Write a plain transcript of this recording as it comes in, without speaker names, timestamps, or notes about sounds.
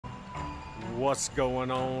What's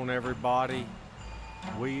going on, everybody?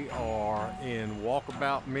 We are in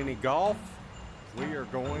Walkabout Mini Golf. We are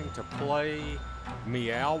going to play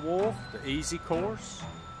Meow Wolf, the easy course.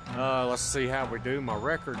 Let's see how we do. My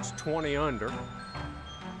record's 20 under.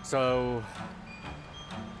 So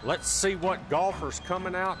let's see what golfer's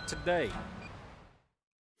coming out today.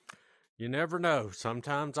 You never know.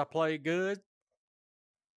 Sometimes I play good,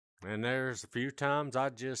 and there's a few times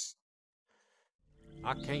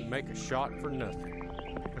I can't make a shot for nothing.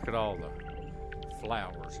 Look at all the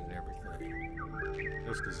flowers and everything.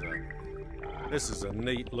 This is a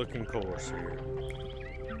neat looking course here.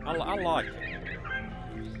 I like it.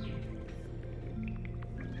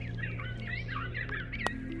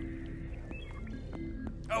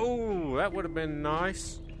 Oh, that would have been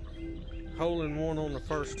nice. Hole in one on the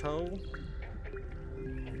first hole.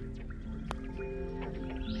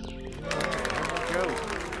 There we go.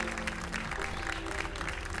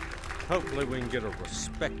 Hopefully we can get a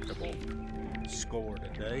respectable score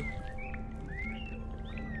today.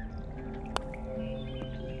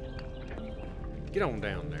 Get on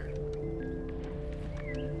down there.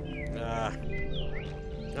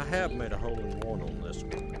 I have made a hole in one on this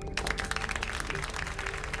one,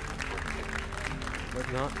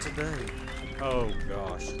 but not today. Oh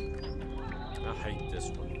gosh, I hate this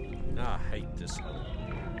one. I hate this hole.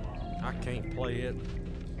 I can't play it.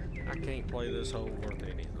 I can't play this hole worth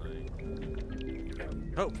anything.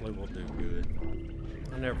 Hopefully we'll do good.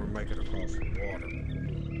 I never make it across the water.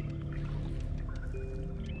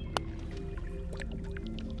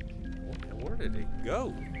 Where did it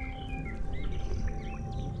go?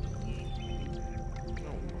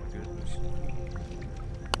 Oh my goodness.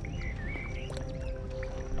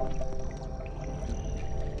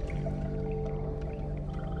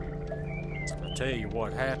 I'll tell you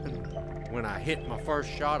what happened. When I hit my first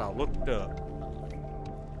shot, I looked up.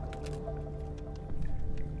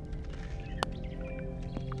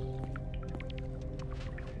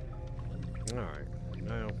 Alright,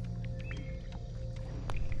 now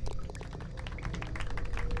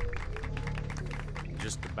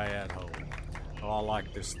just a bad hole. Oh, I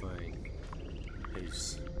like this thing.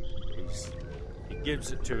 He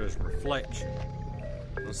gives it to his reflection.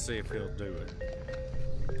 Let's see if he'll do it.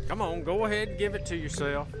 Come on, go ahead and give it to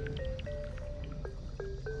yourself.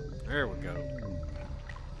 There we go.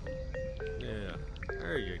 Yeah,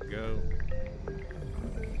 there you go.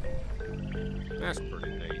 That's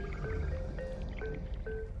pretty neat.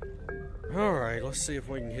 Alright, let's see if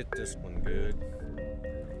we can hit this one good.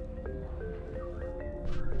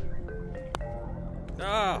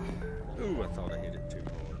 Ah! Ooh, I thought I hit it too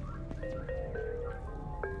hard.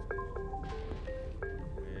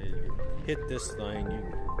 Yeah, you hit this thing, you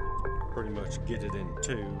can pretty much get it in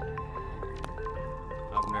two.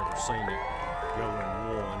 I've never seen it go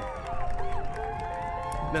in one.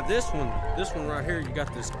 Now this one right here, you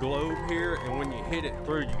got this globe here, and when you hit it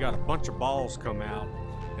through, you got a bunch of balls come out,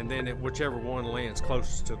 and then whichever one lands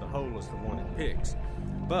closest to the hole is the one it picks.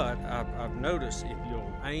 But I've noticed if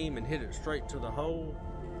you'll aim and hit it straight to the hole,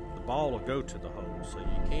 the ball will go to the hole. So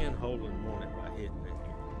you can hole in one it by hitting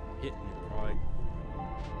it right.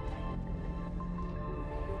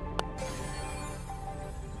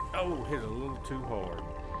 Oh, hit a little too hard.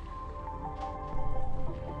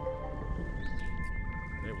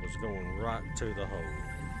 It was going right to the hole.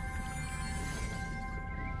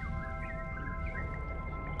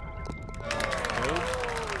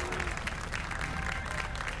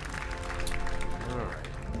 Alright.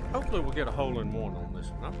 Hopefully we'll get a hole in one on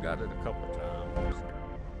this one. I've got it a couple times.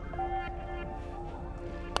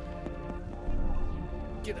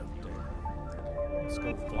 Get up there. Let's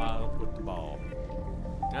go fly up with the ball.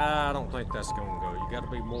 I don't think that's going to go. You got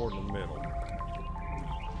to be more in the middle.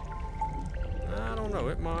 I don't know.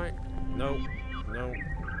 It might. Nope. Nope.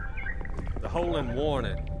 The hole in one,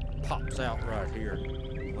 it pops out right here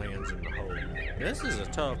and lands in the hole. This is a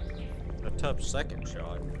tough second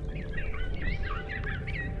shot.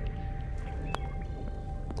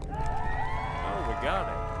 Oh, we got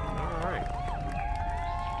it. All right.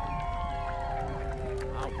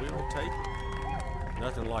 I will take it.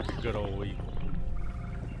 Nothing like a good old eagle.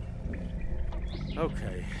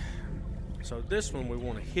 Okay, so this one we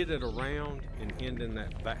want to hit it around and end up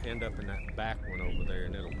in that back one over there,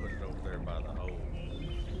 and it'll put it over there by the hole.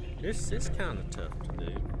 It's kind of tough to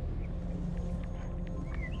do.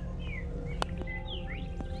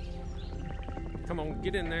 Come on,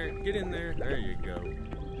 get in there, get in there. There you go.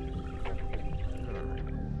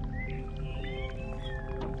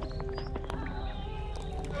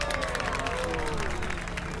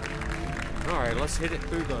 All right, let's hit it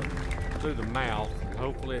through the mouth, and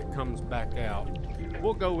hopefully it comes back out.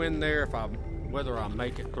 We'll go in there. If I whether I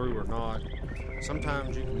make it through or not.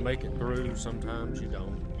 Sometimes you can make it through, sometimes you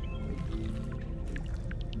don't.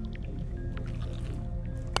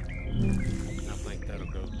 I think that'll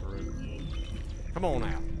go through. Come on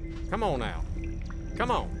out. Come on out. Come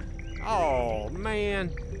on. Oh, man.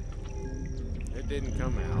 It didn't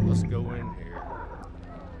come out. Let's go in here.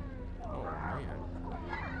 Oh, man.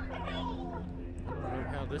 I don't know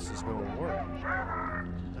how this is going to work.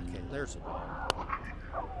 Okay, there's a ball.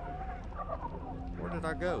 Where did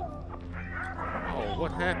I go? Oh,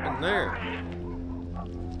 what happened there?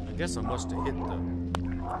 I guess I must have hit the...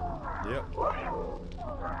 Yep.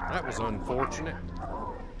 That was unfortunate.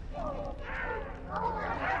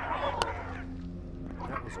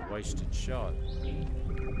 That was a wasted shot.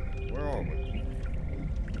 Where are we?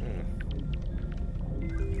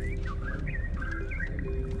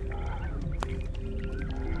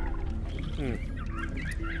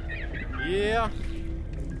 Yeah.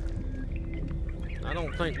 I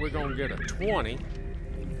don't think we're gonna get a 20.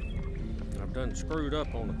 I've done screwed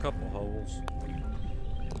up on a couple holes.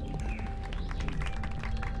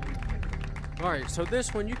 Alright, so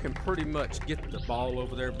this one you can pretty much get the ball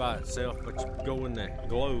over there by itself, but you go in that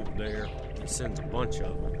globe there, it sends a bunch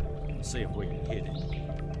of them. Let's see if we can hit it.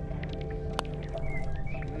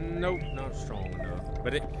 Nope, not strong enough.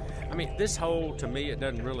 But I mean, this hole, to me, it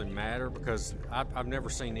doesn't really matter because I've never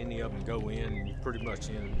seen any of them go in, and you pretty much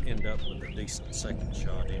end up with a decent second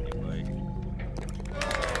shot anyway.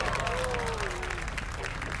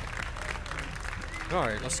 All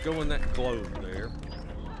right, let's go in that globe there.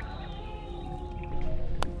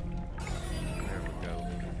 There we go.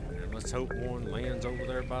 And let's hope one lands over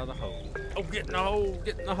there by the hole. Oh, get in the hole,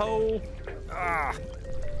 get in the hole. Ah!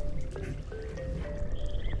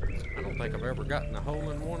 I don't think I've ever gotten a hole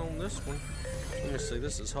in one on this one. Let me see,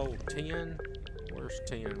 this is hole 10. Where's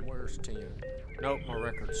 10? Where's 10? Nope, my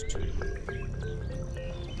record's 2.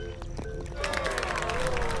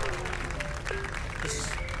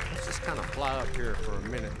 Let's just kind of fly up here for a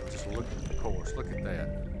minute and just look at the course. Look at that.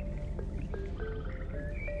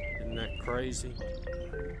 Isn't that crazy?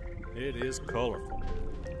 It is colorful.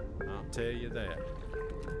 I'll tell you that.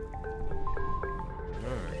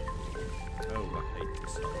 Alright. Oh, I hate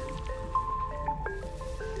this.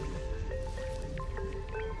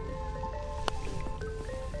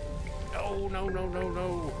 Oh, no, no, no,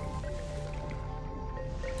 no.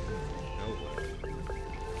 No.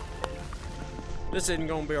 This isn't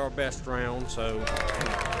going to be our best round, so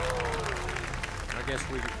I guess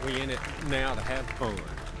we in it now to have fun.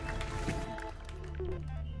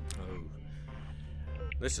 Oh.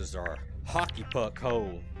 This is our hockey puck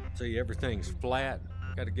hole. See, everything's flat.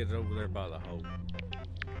 Got to get it over there by the hole.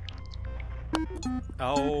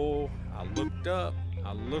 Oh, I looked up.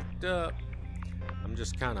 I looked up. I'm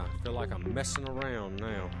just kind of feel like I'm messing around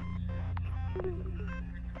now.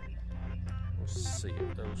 Let's see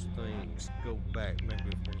if those things go back.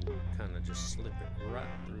 Maybe if we can kind of just slip it right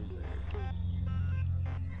through there.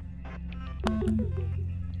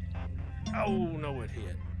 Oh, no, it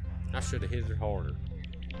hit. I should have hit it harder.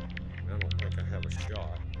 I don't think I have a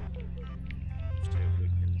shot. See if we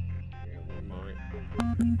can. Yeah, we might.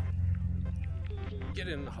 Get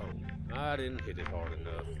in the hole. I didn't hit it hard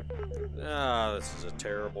enough. Ah, this is a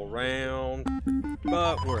terrible round,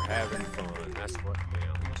 but we're having fun. That's what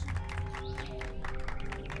counts.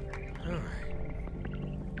 Alright.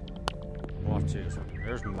 Watch this.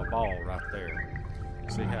 There's my ball right there.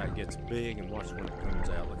 See how it gets big, and watch when it comes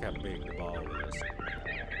out. Look how big the ball is.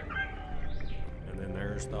 And then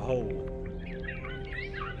there's the hole.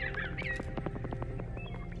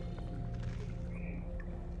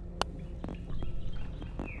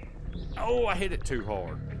 Oh, I hit it too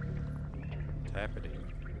hard. Tap it in.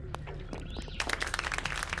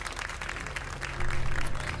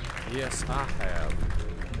 Yes, I have.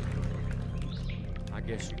 I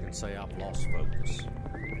guess you can say I've lost focus.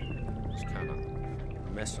 Just kind of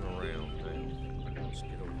messing around now. Let's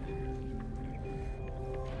get over here.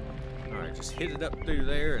 Alright, just hit it up through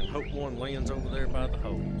there and hope one lands over there by the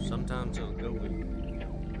hole. Sometimes it'll go in.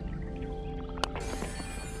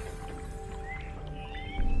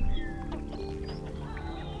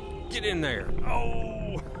 Get in there.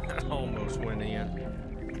 Oh, that almost went in.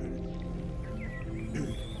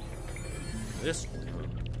 This one.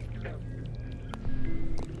 There.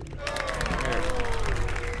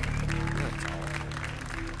 That's all.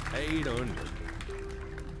 8 under.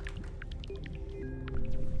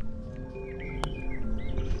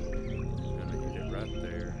 Gonna hit it right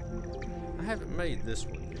there. I haven't made this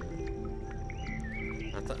one yet.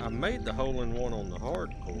 I made the hole in one on the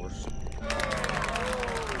hard course.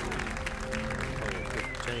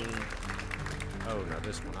 Oh, now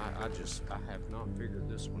this one, I have not figured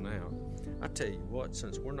this one out. I tell you what,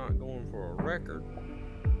 since we're not going for a record,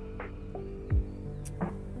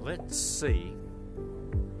 let's see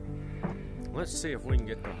if we can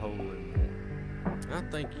get the hole in one. I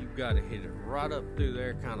think you've got to hit it right up through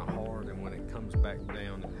there kind of hard, and when it comes back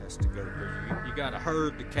down, it has to go through. You got to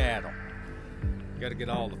herd the cattle. You got to get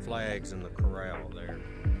all the flags in the corral there.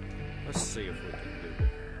 Let's see if we can do it.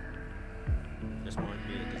 This might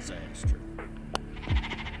be a disaster.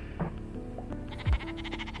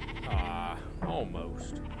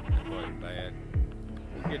 Almost. That wasn't bad.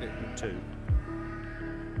 We'll get it in 2.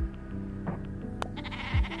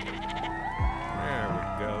 There we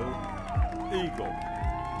go. Eagle.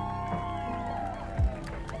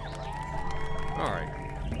 Alright.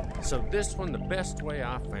 So this one, the best way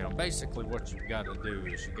I found, basically what you've got to do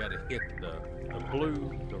is you got to hit the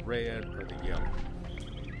blue, the red, or the yellow.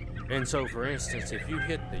 And so for instance, if you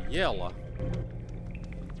hit the yellow,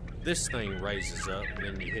 this thing raises up and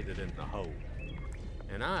then you hit it in the hole.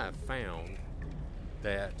 And I have found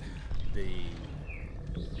that the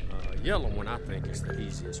yellow one, I think, is the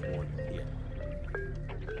easiest one to hit.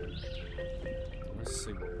 Let's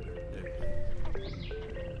see what we can do.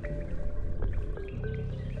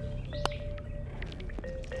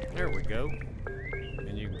 There we go.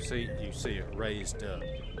 And you see it raised up.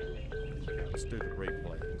 Let's do the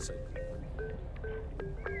replay and see.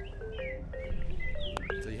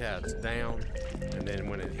 See how it's down, and then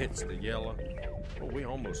when it hits the yellow, well, we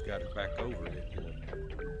almost got it back over it.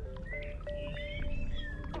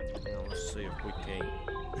 Now let's see if we can't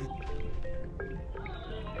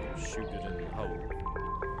shoot it in the hole.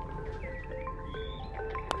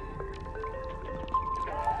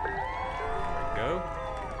 There we go.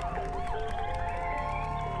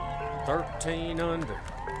 13 under.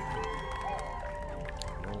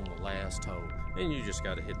 We're on the last hole. And you just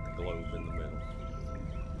got to hit the globe in the middle.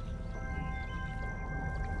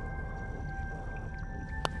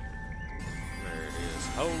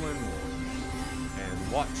 Hole in one,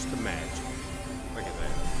 and watch the magic. Look at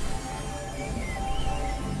that.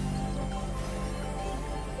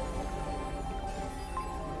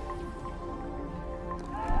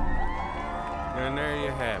 And there you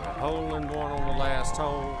have it. Hole in one on the last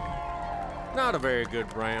hole. Not a very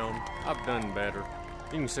good round. I've done better.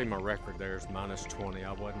 You can see my record there is -20.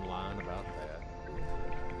 I wasn't lying about that.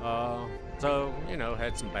 So, you know,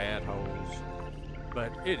 had some bad holes.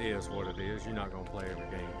 But it is what it is. You're not going to play every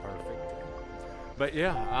game perfect. But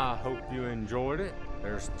yeah, I hope you enjoyed it.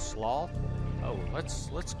 There's the sloth. Oh,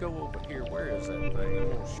 let's go over here. Where is that thing? I'm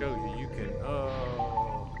going to show you. You can,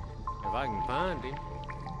 if I can find him.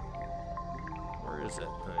 Where is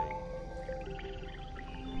that thing?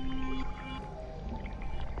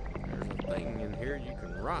 There's a thing in here you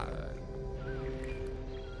can ride.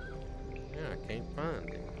 Yeah, I can't find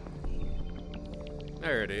him.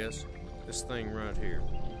 There it is. This thing right here.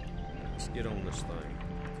 Let's get on this thing.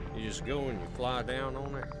 You just go and you fly down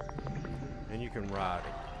on it, and you can ride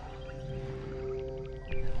it.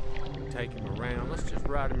 You take him around. Let's just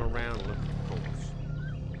ride him around and look at the course.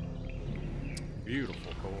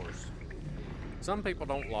 Beautiful course. Some people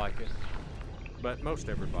don't like it, but most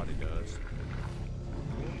everybody does.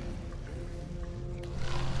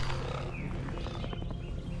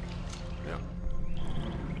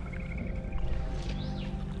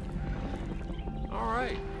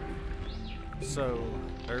 Alright, so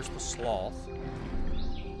there's the sloth.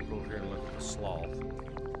 Go over here and look at the sloth.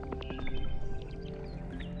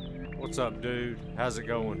 What's up, dude? How's it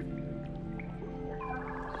going?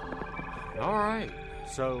 Alright,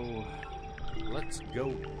 so let's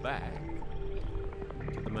go back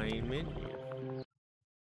to the main menu.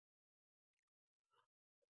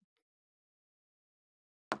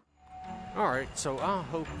 Alright, so I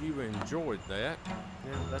hope you enjoyed that.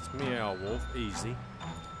 Yeah, that's Meow Wolf, easy.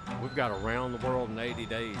 We've got Around the World in 80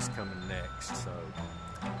 Days coming next, so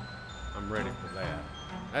I'm ready for that.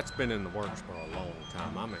 That's been in the works for a long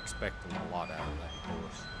time. I'm expecting a lot out of that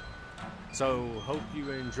course. So, hope you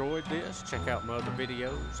enjoyed this. Check out my other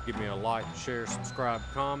videos. Give me a like, share, subscribe,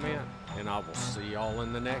 comment, and I will see y'all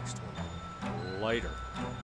in the next one. Later.